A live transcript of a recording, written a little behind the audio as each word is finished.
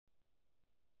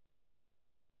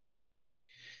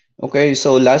Okay,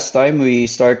 so last time we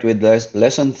start with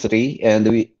lesson three,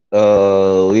 and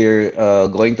we're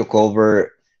going to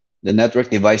cover the network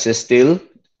devices still.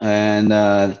 And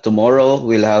tomorrow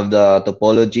we'll have the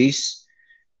topologies,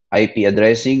 IP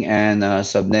addressing, and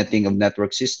subnetting of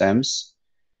network systems.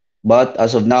 But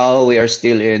as of now, we are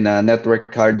still in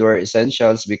network hardware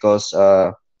essentials because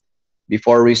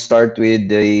before we start with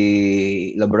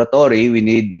the laboratory, we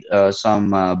need some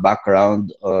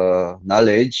background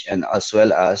knowledge and as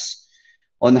well as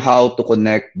on how to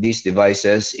connect these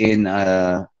devices in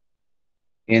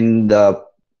the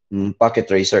pocket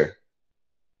tracer.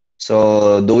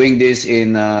 So doing this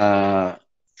in a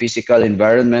physical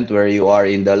environment where you are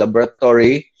in the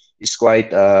laboratory is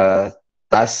quite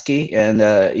tasky and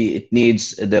it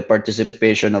needs the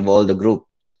participation of all the group.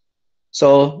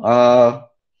 So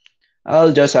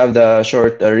I'll just have the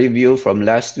short review from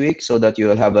last week so that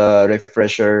you'll have a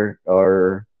refresher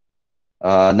or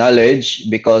knowledge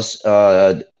because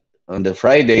on the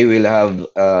Friday we'll have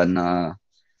an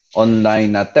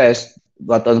online test.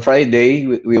 But on Friday,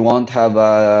 we won't have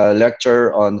a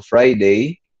lecture on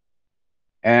Friday.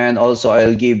 And also, I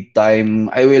will give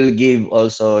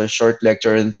also a short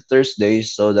lecture on Thursday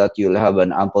so that you'll have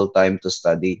an ample time to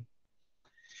study.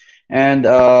 And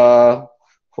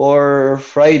for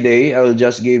Friday, I will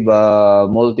just give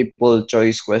multiple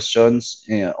choice questions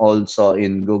also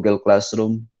in Google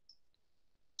Classroom.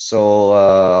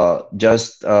 So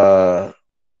just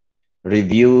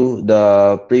review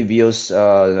the previous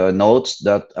notes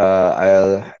that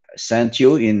I'll sent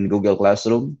you in Google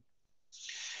Classroom.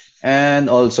 And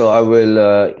also, I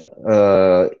will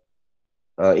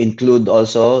include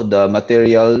also the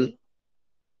material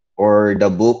or the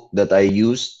book that I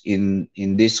used in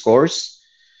this course,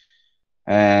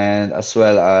 and as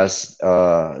well as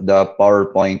the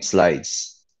PowerPoint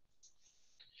slides.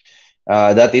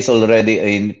 That is already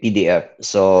in PDF.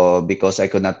 So because I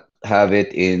could not have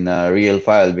it in a real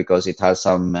file because it has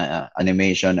some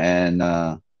animation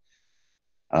and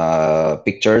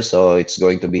picture, so it's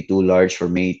going to be too large for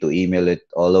me to email it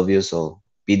all of you. So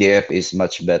PDF is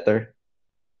much better.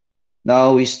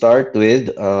 Now we start with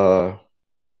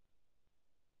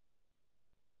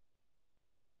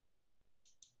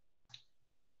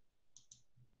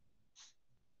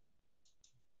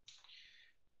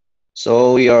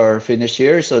so we are finished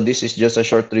here. So this is just a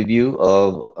short review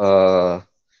of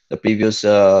the previous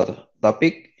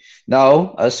topic.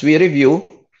 Now, as we review,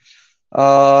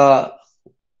 uh,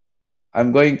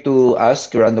 I'm going to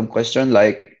ask a random question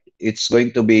like it's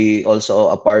going to be also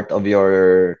a part of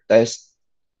your test,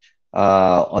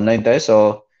 online test.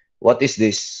 So what is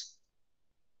this?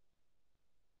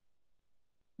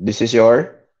 This is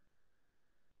your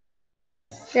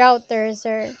Router,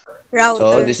 sir. So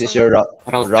Router, this is sir. your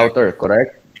Router. router,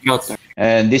 correct? Router.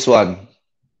 And this one,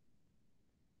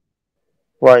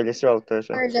 Wireless router,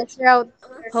 sir. Wireless router.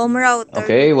 Home router.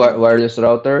 okay, wireless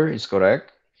router is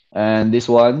correct. And this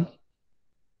one,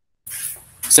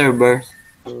 Server.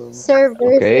 Server, sir.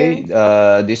 okay,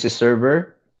 this is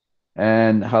server.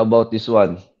 And how about this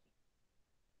one?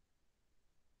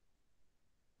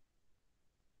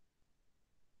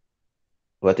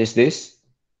 What is this?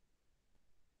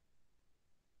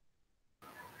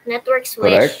 Network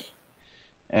Correct. switch,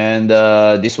 And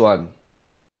this one,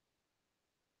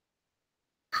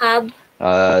 hub,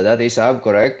 that is hub,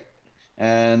 correct.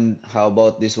 And how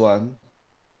about this one?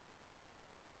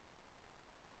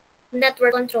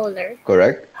 network controller,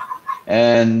 Correct.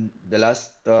 And the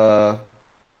last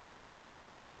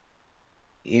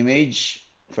image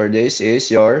for this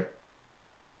is your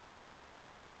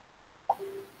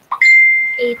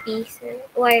AP, sir,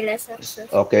 wireless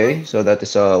access okay. point. So that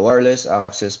is a wireless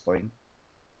access point.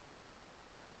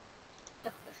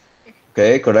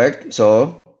 Okay, correct.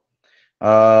 So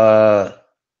uh,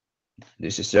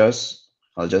 this is just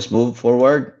I'll just move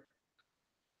forward,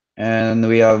 and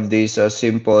we have this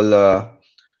simple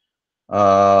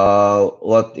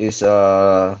what is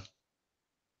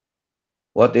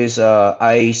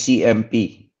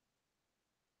ICMP,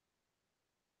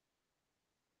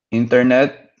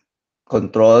 Internet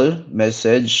Control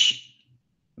Messaging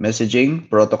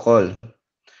Protocol.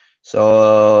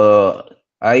 So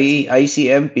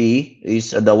ICMP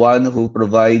is the one who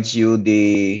provides you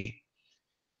the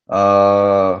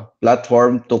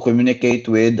platform to communicate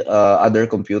with other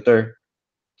computer.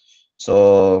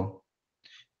 So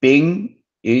ping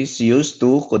is used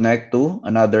to connect to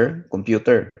another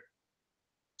computer.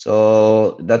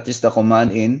 So that is the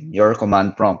command in your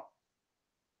command prompt.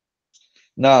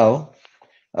 Now,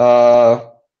 uh,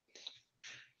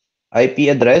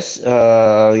 IP address,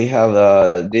 we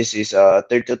have this is a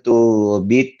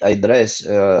 32-bit address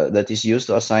that is used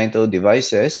to assign to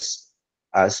devices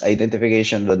as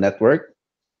identification of the network.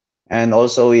 And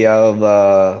also we have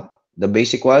the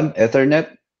basic one,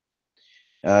 Ethernet,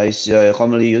 is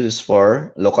commonly used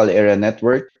for local area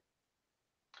network.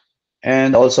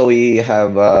 And also we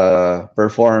have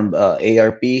performed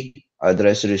ARP,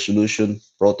 address resolution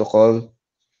protocol.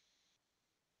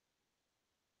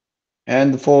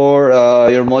 And for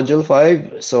your module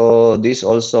 5, so this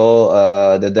also,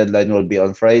 the deadline will be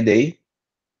on Friday.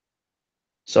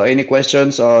 So any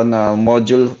questions on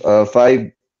module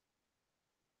 5?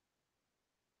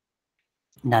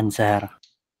 None, sir.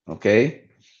 Okay.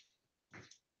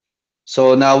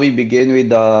 So now we begin with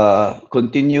the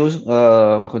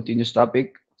continuous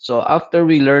topic. So after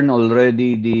we learn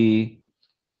already the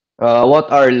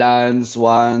what are LANs,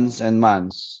 WANs, and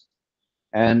MANs,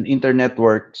 and internet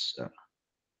works.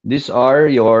 These are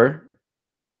your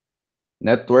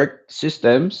network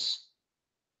systems.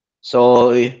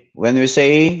 So when we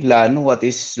say LAN, what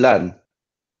is LAN?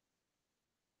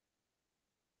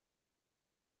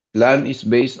 LAN is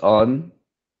based on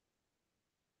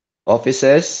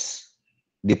offices,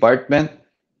 department,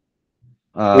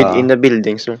 Within uh, the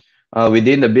building, sir.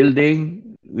 within the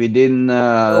building, within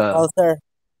Local, sir.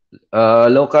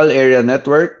 local area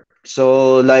network.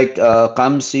 So like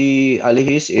Kamsi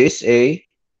Alihis is a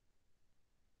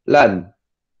LAN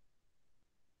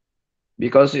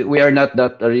because we are not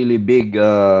that really big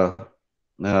uh,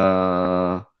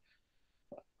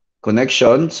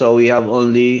 connection. So we have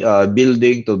only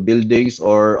building to buildings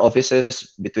or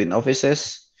offices between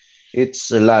offices.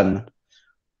 It's LAN.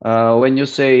 When you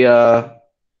say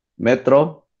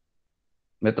metro,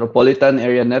 metropolitan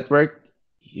area network,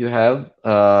 you have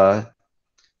a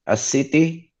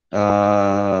city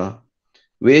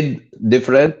with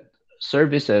different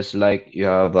services like you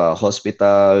have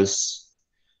hospitals,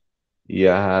 you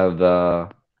have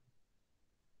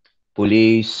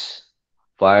police,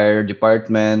 fire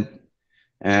department,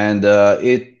 and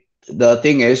the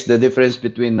thing is the difference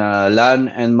between LAN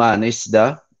and MAN is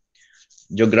the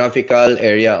geographical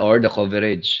area or the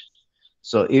coverage.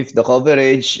 So if the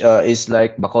coverage is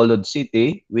like Bacolod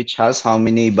City, which has how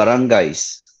many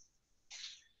barangays?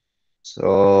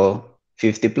 So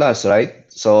 50 plus, right?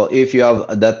 So if you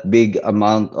have that big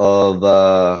amount of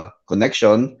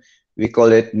connection, we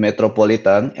call it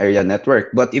metropolitan area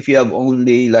network. But if you have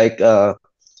only like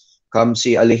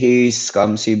Kamsi Alihis,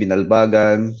 Kamsi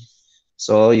Binalbagan,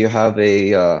 so you have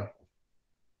a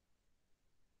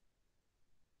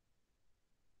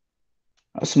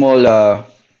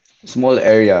small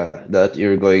area that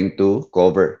you're going to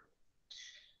cover.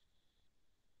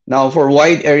 Now, for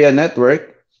wide area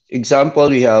network, example,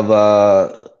 we have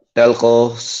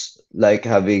telcos like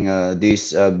having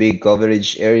these big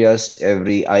coverage areas,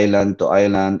 every island to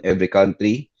island, every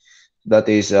country. That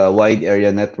is a wide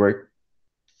area network.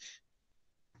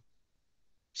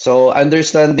 So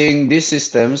understanding these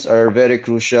systems are very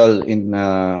crucial in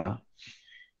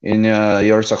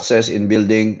your success in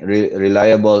building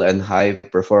reliable and high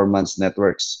performance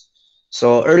networks.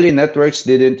 So early networks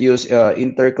didn't use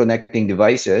interconnecting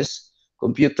devices.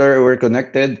 Computers were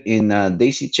connected in a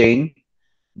daisy chain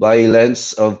by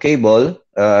lengths of cable.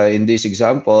 In this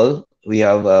example, we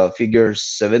have figure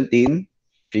 17.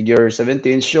 Figure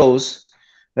 17 shows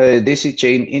a daisy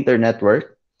chain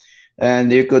internetwork.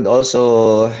 And you could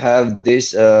also have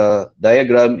this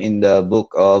diagram in the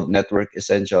book of Network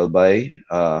Essential by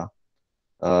uh,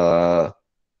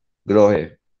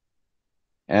 Grohe.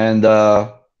 And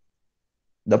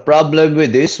the problem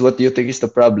with this, what do you think is the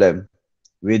problem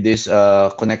with this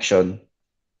connection?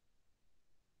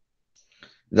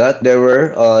 That they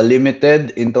were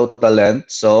limited in total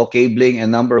length, so cabling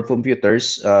and number of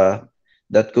computers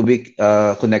that could be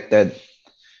connected.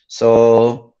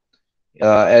 So,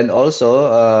 and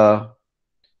also,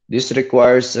 this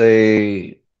requires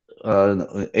a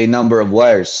number of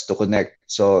wires to connect.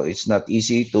 So it's not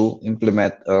easy to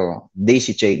implement a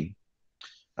daisy chain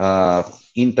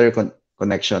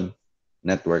interconnection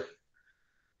network.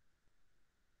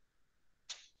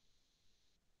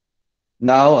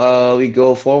 Now we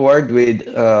go forward with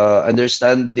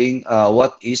understanding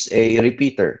what is a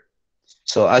repeater.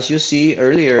 So as you see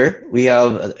earlier, we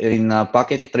have in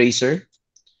packet tracer,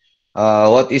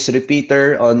 what is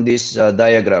repeater on this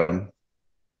diagram?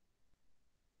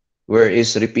 Where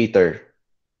is repeater?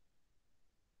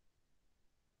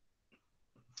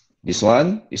 This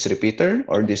one is repeater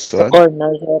or this Sa one?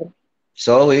 corner, sir.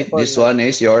 So Sa wait, this corner. one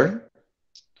is your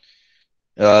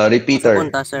Nasa repeater.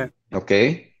 punta, sir.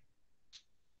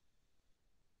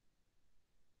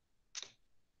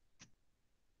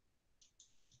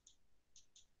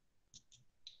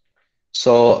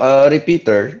 So a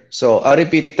repeater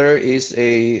is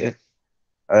a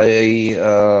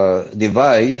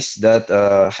device that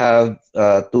have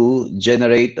to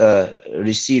generate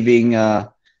receiving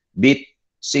bit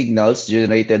signals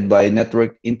generated by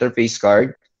network interface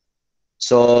card.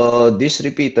 So this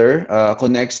repeater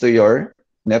connects to your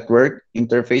network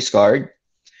interface card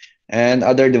and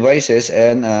other devices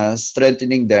and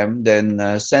strengthening them,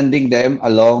 then sending them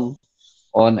along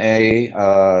on a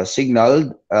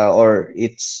signal, or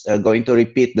it's going to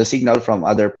repeat the signal from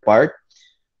other part,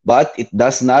 but it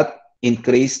does not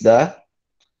increase the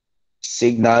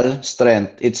signal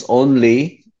strength. It's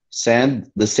only send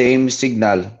the same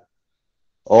signal,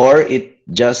 or it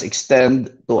just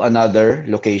extend to another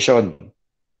location.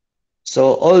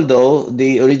 So although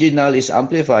the original is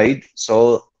amplified,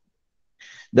 so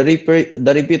the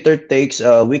repeater takes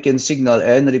a weakened signal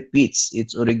and repeats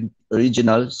its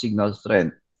original signal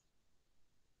strength.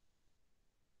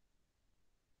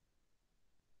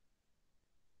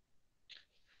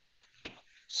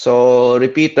 So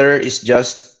repeater is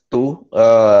just to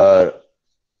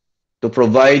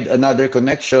provide another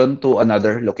connection to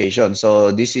another location.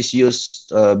 So this is used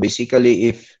basically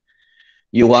if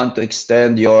you want to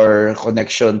extend your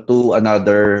connection to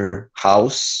another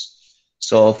house.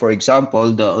 So for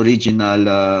example, the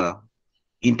original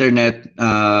internet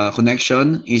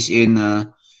connection is in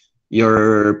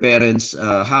your parents'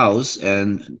 house,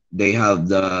 and they have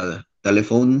the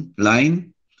telephone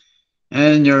line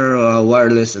and your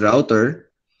wireless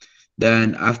router.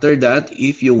 Then after that,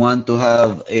 if you want to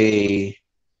have a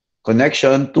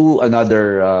connection to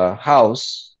another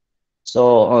house,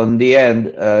 so on the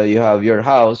end, you have your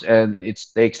house, and it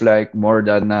takes like more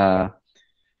than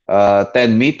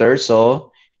 10 meters.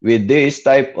 So with this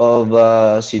type of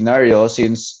scenario,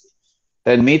 since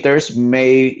 10 meters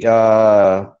may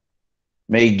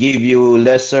give you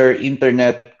lesser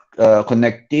internet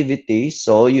connectivity,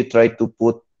 so you try to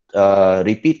put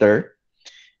repeater,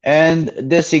 and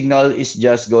the signal is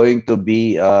just going to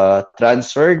be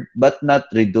transferred but not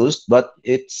reduced, but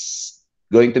it's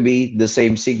going to be the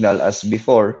same signal as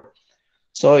before.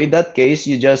 So in that case,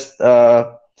 you just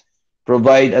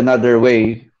provide another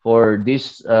way for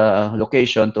this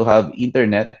location to have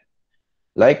internet.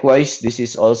 Likewise, this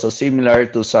is also similar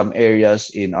to some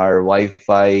areas in our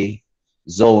Wi-Fi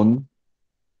zone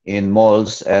in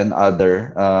malls and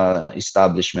other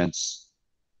establishments.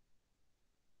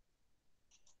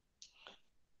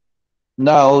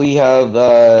 Now we have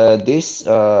this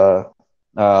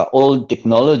old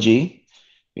technology.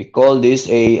 We call this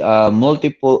a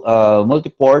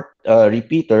multi-port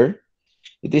repeater.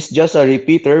 It is just a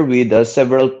repeater with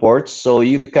several ports, so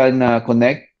you can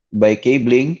connect by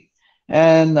cabling.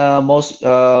 And most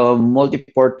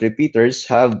multi-port repeaters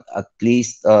have at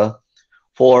least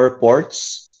 4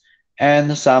 ports,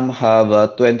 and some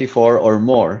have 24 or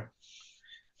more.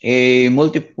 A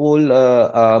multi-port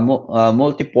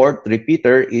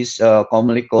repeater is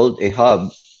commonly called a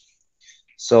hub.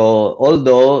 So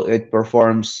although it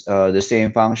performs the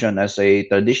same function as a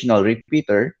traditional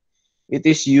repeater, it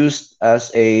is used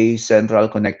as a central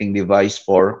connecting device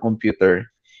for computer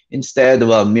instead of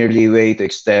a merely way to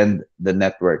extend the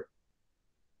network.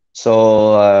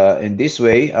 So in this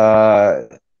way,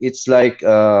 it's like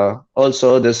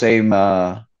also the same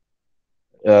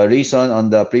reason on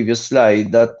the previous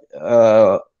slide that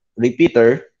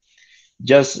repeater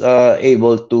just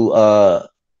able to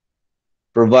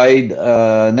provide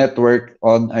a network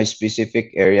on a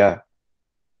specific area.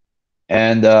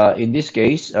 And in this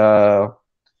case, a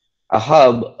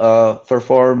hub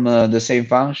perform the same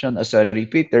function as a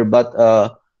repeater, but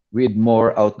with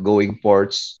more outgoing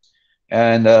ports,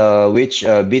 and which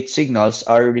bit signals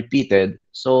are repeated.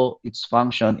 So its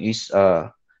function is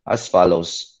as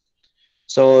follows.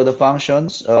 So the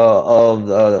functions of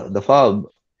the hub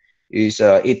is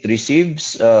it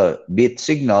receives bit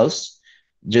signals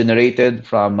generated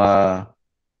from a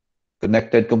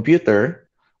connected computer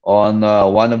on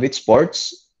one of its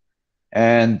ports.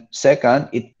 And second,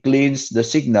 it cleans the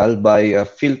signal by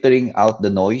filtering out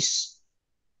the noise.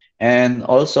 And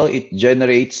also, it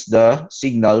generates the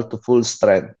signal to full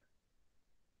strength.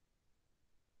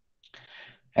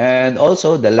 And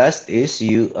also, the last is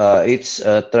it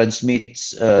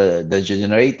transmits the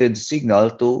generated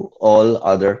signal to all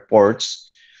other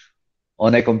ports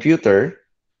on a computer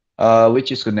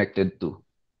which is connected to.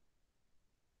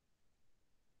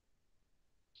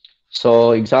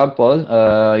 So, example,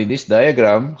 in this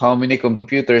diagram, how many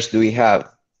computers do we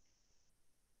have?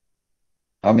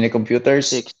 How many computers?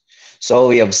 Six. So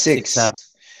we have Six, sir.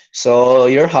 six. So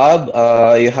your hub,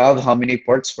 you have how many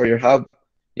ports for your hub?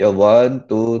 You have one,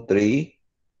 two, three,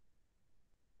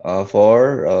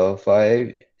 4,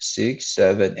 5, 6,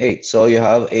 7, 8. So you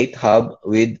have 8 hub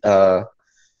with 8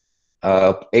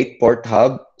 port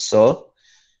hub. So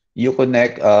you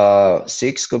connect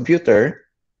 6 computer,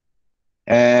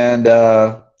 and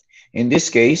in this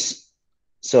case,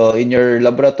 so in your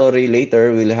laboratory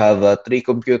later, we'll have 3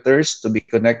 computers to be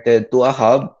connected to a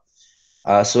hub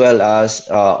as well as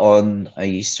on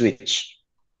a switch.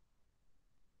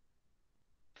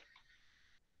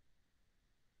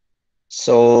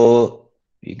 So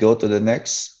we go to the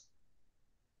next.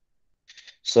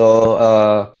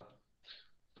 So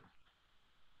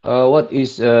what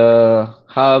is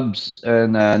hubs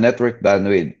and network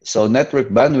bandwidth? So network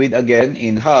bandwidth again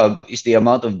in hub is the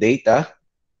amount of data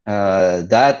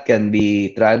that can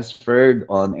be transferred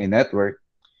on a network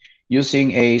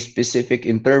using a specific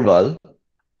interval.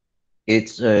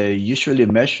 It's usually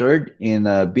measured in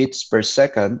bits per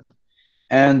second,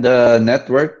 and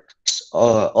networks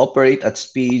operate at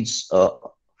speeds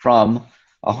from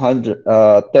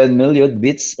 10 million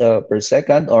bits per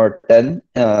second or 10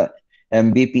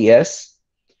 Mbps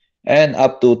and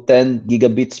up to 10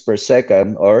 gigabits per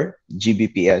second or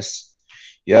Gbps.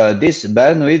 Yeah, this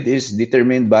bandwidth is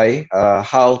determined by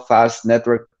how fast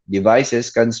network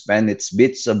devices can spend its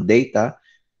bits of data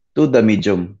to the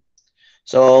medium.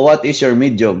 So what is your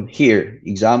medium here?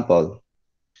 Example.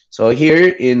 So here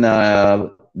in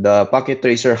the Packet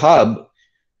Tracer Hub,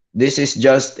 this is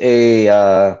just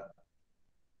a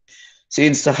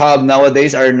since the hub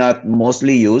nowadays are not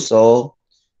mostly used, so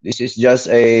this is just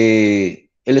a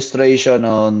illustration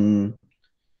on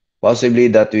possibly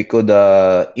that we could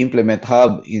implement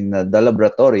hub in the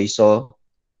laboratory. So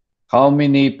how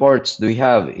many ports do we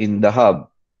have in the hub?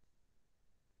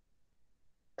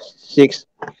 6.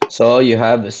 So you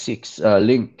have 6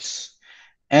 links.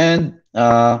 And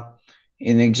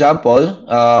in example,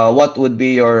 what would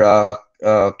be your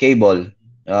cable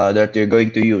that you're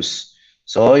going to use?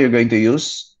 So you're going to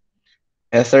use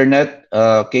Ethernet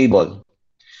cable.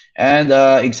 And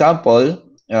example,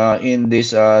 in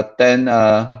this 10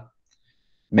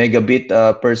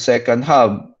 megabit per second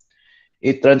hub,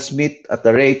 it transmit at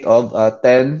the rate of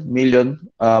 10 million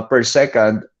per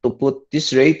second. To put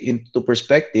this rate into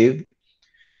perspective,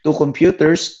 two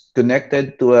computers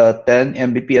connected to a 10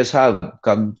 Mbps hub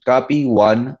can copy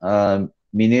 1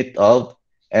 minute of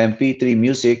MP3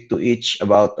 music to each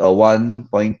about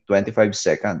 1.25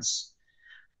 seconds.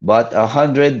 But a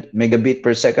 100 megabit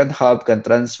per second hub can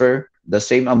transfer the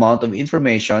same amount of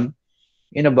information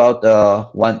in about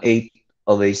 1/8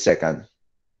 of a second.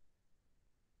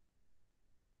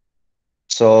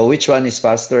 So which one is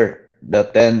faster? The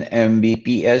 10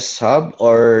 Mbps hub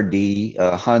or the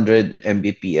 100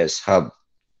 Mbps hub?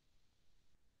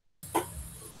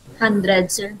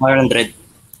 100, sir. 100.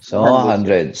 So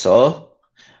 100, sir. 100. So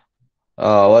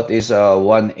what is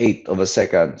 1/8 of a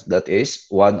second? That is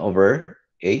 1 over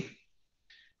 8.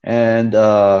 And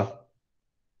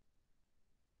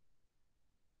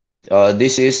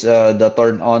this is the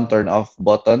turn on, turn off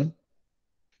button.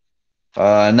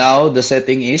 Now the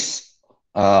setting is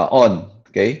on.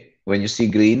 Okay. When you see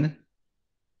green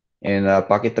in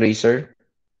Pocket Tracer,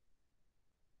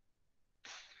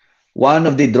 one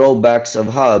of the drawbacks of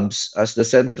hubs as the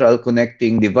central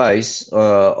connecting device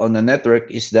on a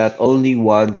network is that only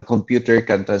one computer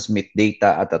can transmit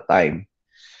data at a time.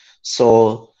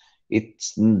 So it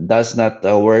does not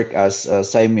work as a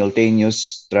simultaneous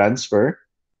transfer.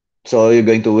 So you're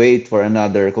going to wait for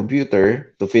another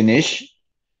computer to finish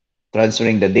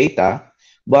transferring the data.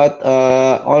 But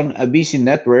on a busy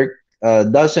network,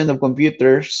 dozens of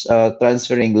computers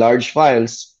transferring large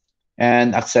files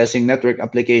and accessing network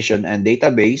application and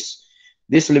database,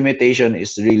 this limitation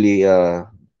is really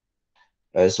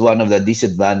is one of the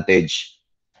disadvantage.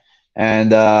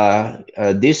 And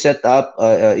this setup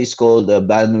is called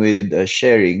bandwidth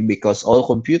sharing because all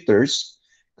computers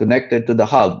connected to the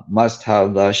hub must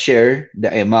have share the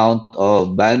amount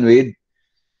of bandwidth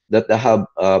that the hub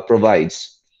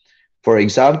provides. For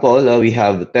example, we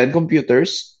have 10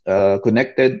 computers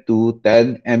connected to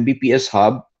 10 Mbps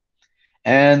hub,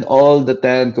 and all the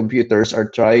 10 computers are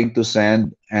trying to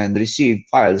send and receive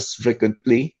files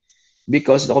frequently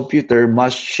because the computer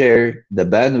must share the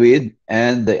bandwidth,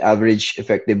 and the average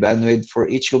effective bandwidth for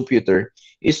each computer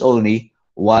is only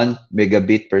 1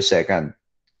 megabit per second.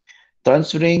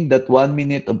 Transferring that 1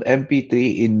 minute of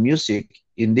MP3 in music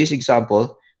in this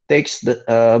example takes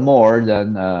more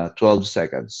than 12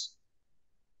 seconds,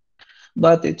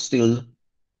 but it's still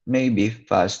maybe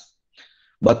fast.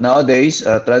 But nowadays,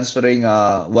 transferring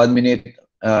 1 minute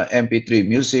MP3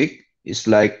 music is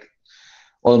like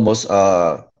almost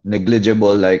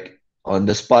negligible. Like on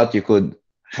the spot, you could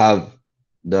have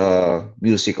the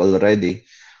music already.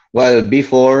 While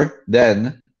before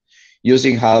then,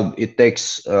 using hub, it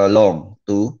takes long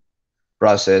to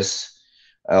process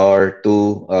or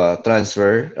to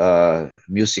transfer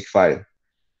music file.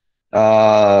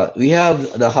 We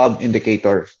have the hub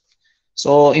indicator.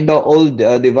 So in the old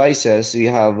devices, we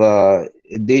have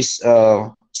this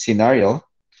scenario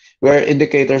where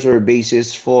indicators were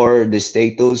basis for the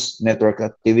status, network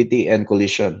activity, and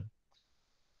collision.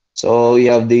 So we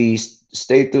have the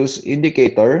status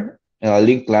indicator,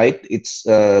 link light. It's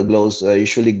glows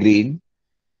usually green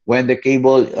when the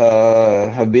cable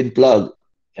have been plugged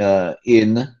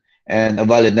in and a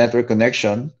valid network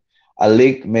connection. A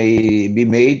link may be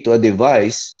made to a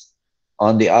device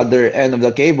on the other end of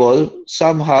the cable.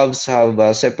 Some hubs have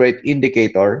a separate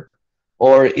indicator,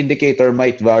 or indicator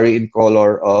might vary in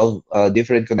color of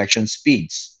different connection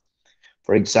speeds.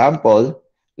 For example,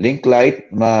 link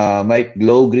light might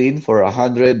glow green for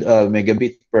 100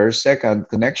 megabit per second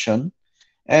connection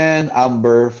and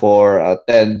amber for a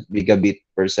 10 megabit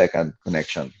per second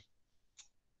connection.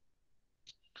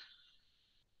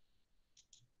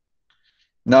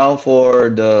 Now for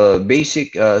the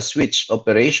basic switch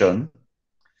operation,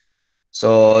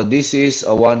 so this is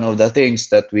one of the things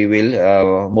that we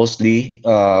will mostly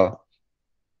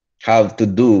have to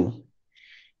do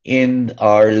in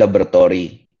our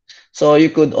laboratory. So you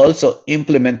could also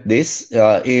implement this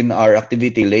in our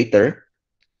activity later.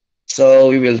 So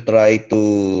we will try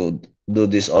to do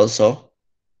this also.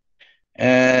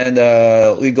 And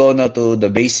we go now to the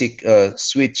basic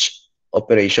switch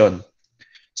operation.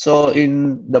 So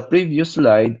in the previous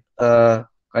slide,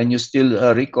 can you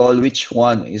still recall which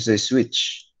one is a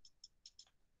switch?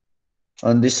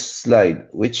 On this slide,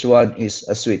 which one is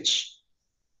a switch?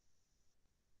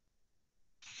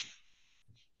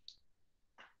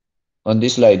 On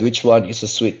this slide, which one is a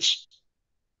switch?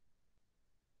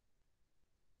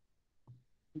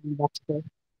 Box, sir.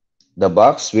 The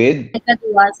box with,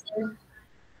 Ikadua, sir.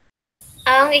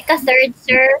 Ang ika-third,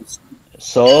 sir.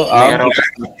 so May arrow.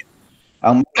 ang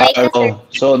Ang may ika-third. arrow.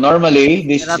 So normally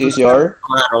Sir.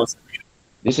 Mga arrows.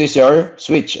 this is your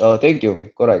switch. Oh, thank you.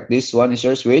 Correct. This one is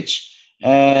your switch,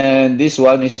 and this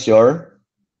one is your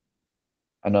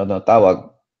ano no tawag.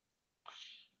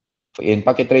 In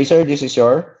packet tracer, this is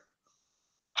your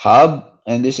hub,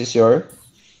 and this is your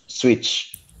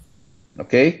switch.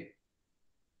 Okay.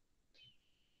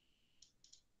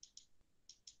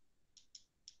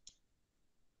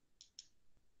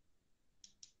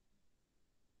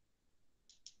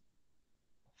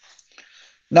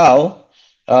 Now,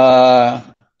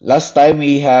 last time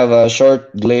we have a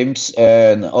short glimpse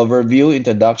and overview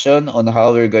introduction on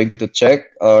how we're going to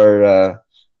check our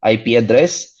IP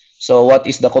address. So, what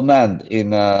is the command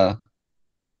in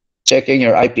checking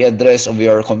your IP address of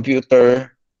your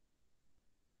computer?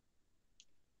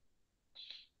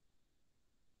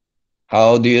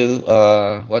 How do you,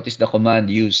 what is the command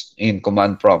used in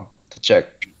command prompt to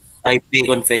check? IP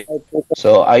config.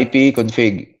 So, IP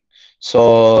config.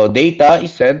 So, data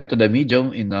is sent to the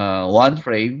medium in one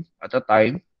frame at a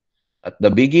time. At the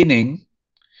beginning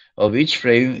of each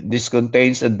frame, this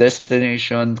contains a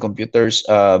destination computer's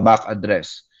MAC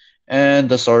address and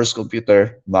the source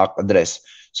computer MAC address.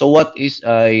 So what is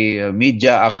a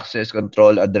media access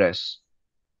control address?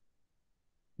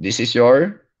 This is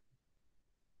your,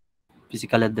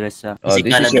 Physical address, sir. this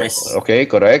Physical is your, address. okay,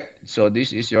 correct. So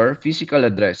this is your physical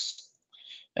address.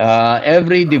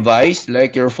 Every device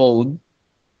like your phone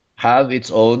have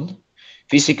its own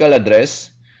physical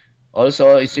address.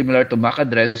 Also, it's similar to MAC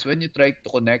address. When you try to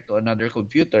connect to another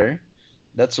computer,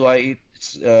 that's why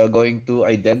it's going to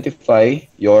identify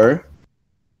uh,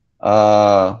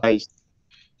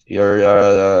 your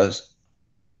uh,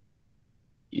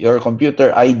 your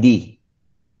computer ID.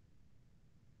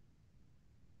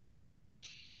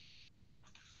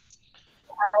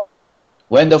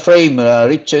 When the frame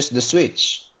reaches the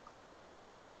switch,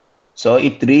 so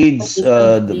it reads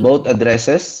both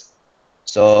addresses.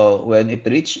 So when it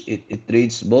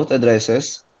reads both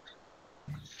addresses.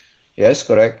 Yes,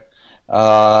 correct.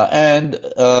 And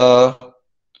the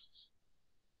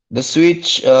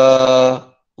switch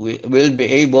will be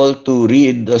able to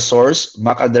read the source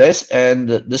MAC address, and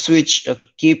the switch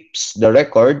keeps the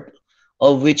record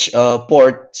of which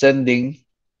port sending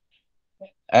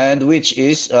and which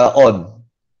is on.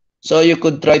 So you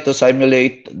could try to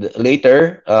simulate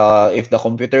later if the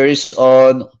computer is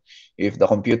on, if the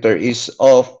computer is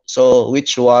off. So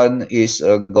which one is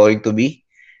going to be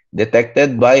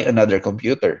detected by another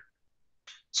computer.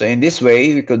 So in this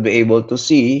way, we could be able to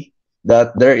see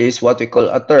that there is what we call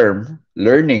a term,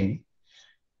 learning,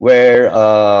 where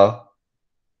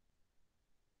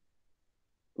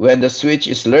when the switch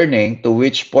is learning to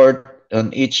which port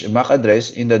on each MAC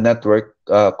address in the network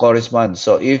corresponds.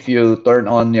 So if you turn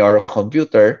on your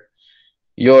computer,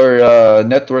 your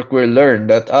network will learn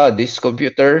that this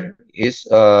computer is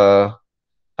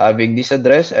having this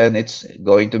address and it's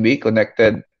going to be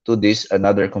connected to this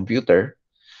another computer.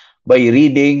 By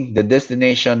reading the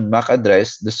destination MAC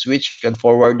address, the switch can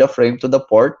forward the frame to the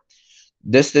port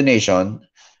destination.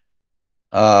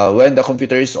 When the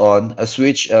computer is on, a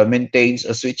switch maintains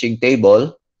a switching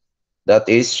table that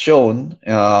is shown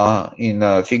in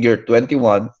figure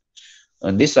 21.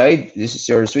 On this side, this is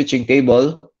your switching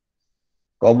table.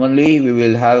 Commonly, we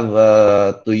will have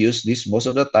to use this most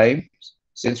of the time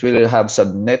since we will have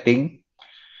subnetting.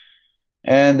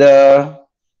 And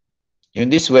in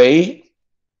this way,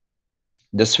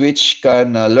 the switch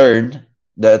can learn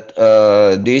that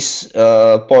this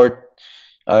port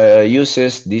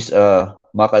uses this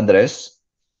MAC address.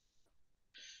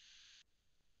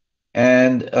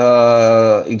 And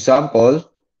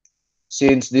example,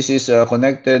 since this is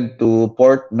connected to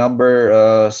port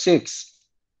number 6,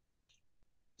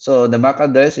 so the MAC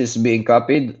address is being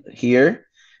copied here,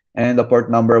 and the port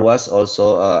number was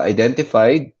also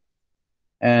identified.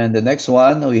 And the next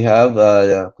one, we have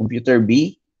computer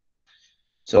B.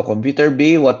 So computer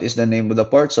B, what is the name of the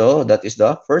port? So that is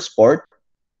the first port.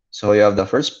 So you have the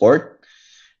first port.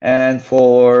 And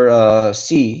for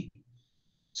C,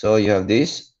 so you have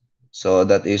this. So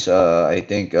that is, I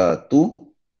think, 2.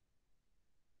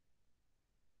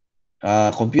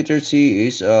 Computer C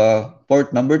is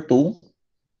port number 2.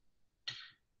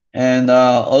 And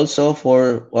also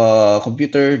for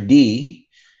computer D,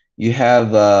 you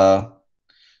have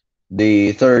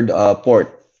the third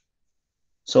port.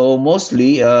 So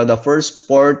mostly the first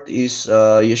port is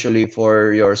usually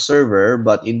for your server,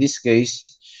 but in this case,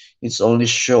 it's only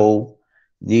show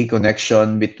the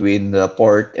connection between the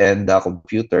port and the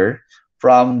computer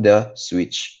from the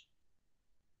switch.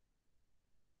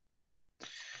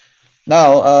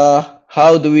 Now,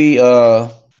 how do we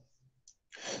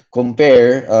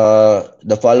compare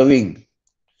the following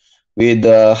with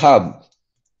the hub?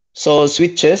 So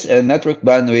switches and network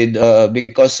bandwidth,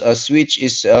 because a switch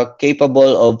is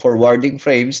capable of forwarding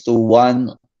frames to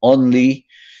one only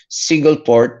single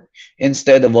port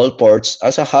instead of all ports.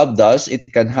 As a hub does, it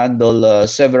can handle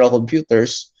several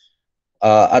computers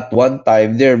at one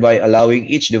time, thereby allowing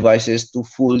each devices to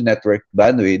full network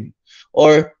bandwidth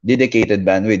or dedicated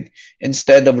bandwidth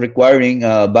instead of requiring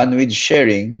bandwidth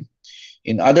sharing.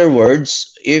 In other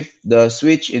words, if the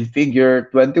switch in figure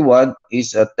 21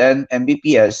 is a 10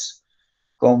 Mbps,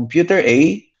 computer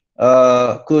A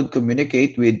could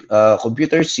communicate with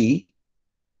computer C.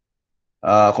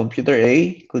 Computer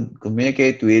A could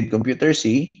communicate with computer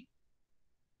C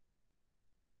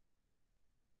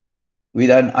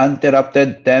with an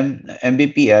uninterrupted 10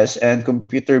 Mbps, and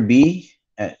computer B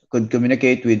could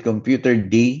communicate with computer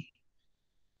D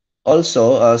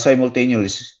also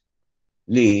simultaneously.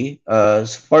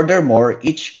 Furthermore,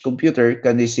 each computer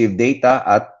can receive data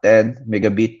at 10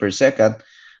 megabit per second.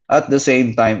 At the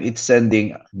same time, it's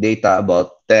sending data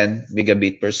about 10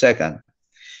 megabit per second,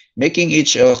 making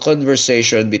each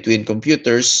conversation between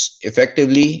computers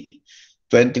effectively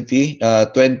 20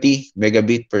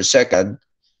 megabit per second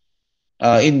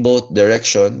in both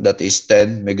direction, that is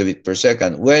 10 megabit per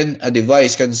second. When a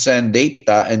device can send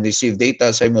data and receive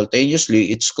data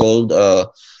simultaneously, it's called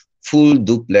full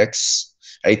duplex.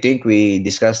 I think we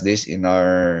discussed this in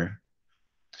our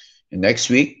next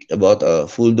week about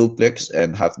full duplex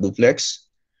and half duplex.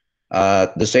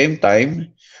 At the same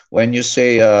time, when you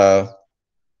say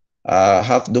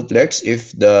half duplex,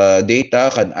 if the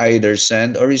data can either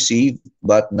send or receive,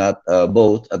 but not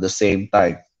both at the same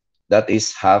time, that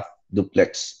is half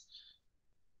duplex.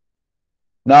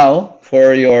 Now,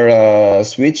 for your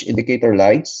switch indicator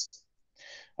lights,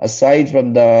 aside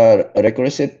from the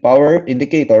requisite power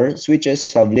indicator,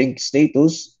 switches have link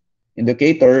status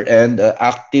indicator and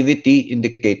activity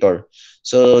indicator.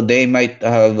 So they might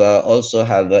have also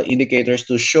have indicators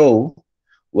to show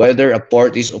whether a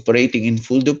port is operating in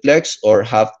full duplex or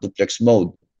half duplex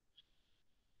mode.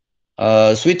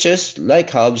 Switches, like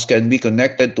hubs, can be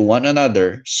connected to one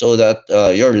another so that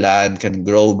your LAN can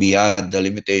grow beyond the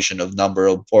limitation of number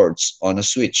of ports on a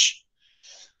switch.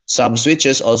 Some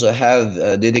switches also have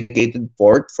a dedicated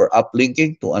port for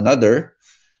uplinking to another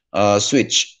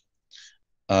switch.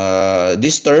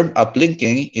 This term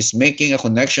uplinking is making a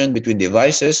connection between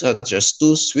devices such as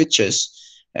two switches,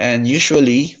 and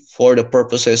usually for the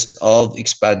purposes of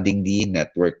expanding the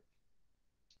network.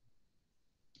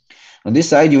 On this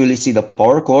side, you will see the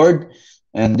power cord,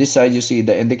 and this side you see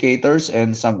the indicators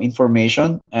and some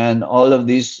information, and all of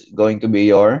this going to be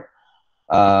your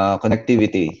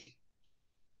connectivity,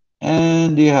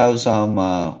 and you have some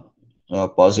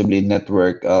possibly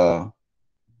networking.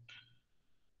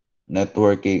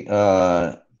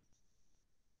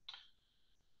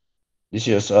 This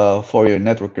is for your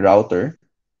network router.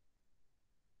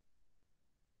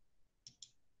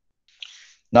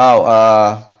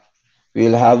 Now,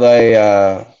 we'll have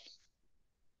a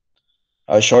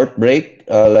short break,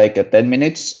 like 10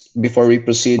 minutes before we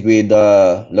proceed with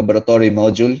the laboratory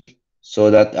module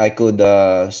so that I could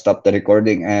stop the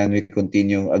recording and we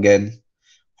continue again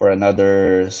for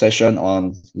another session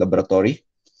on laboratory.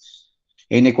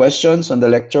 Any questions on the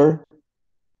lecture?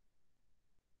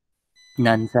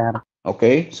 None, sir.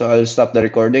 Okay, so I'll stop the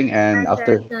recording and None,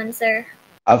 sir. None, sir.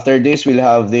 after this we'll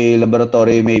have the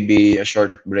laboratory, maybe a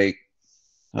short break.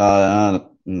 10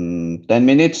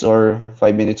 minutes or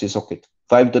 5 minutes is okay.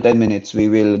 5 to 10 minutes we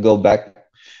will go back.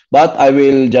 But I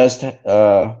will just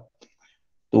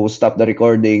to stop the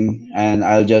recording and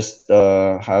I'll just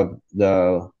have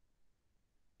the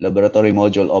laboratory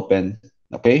module open.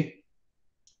 Okay?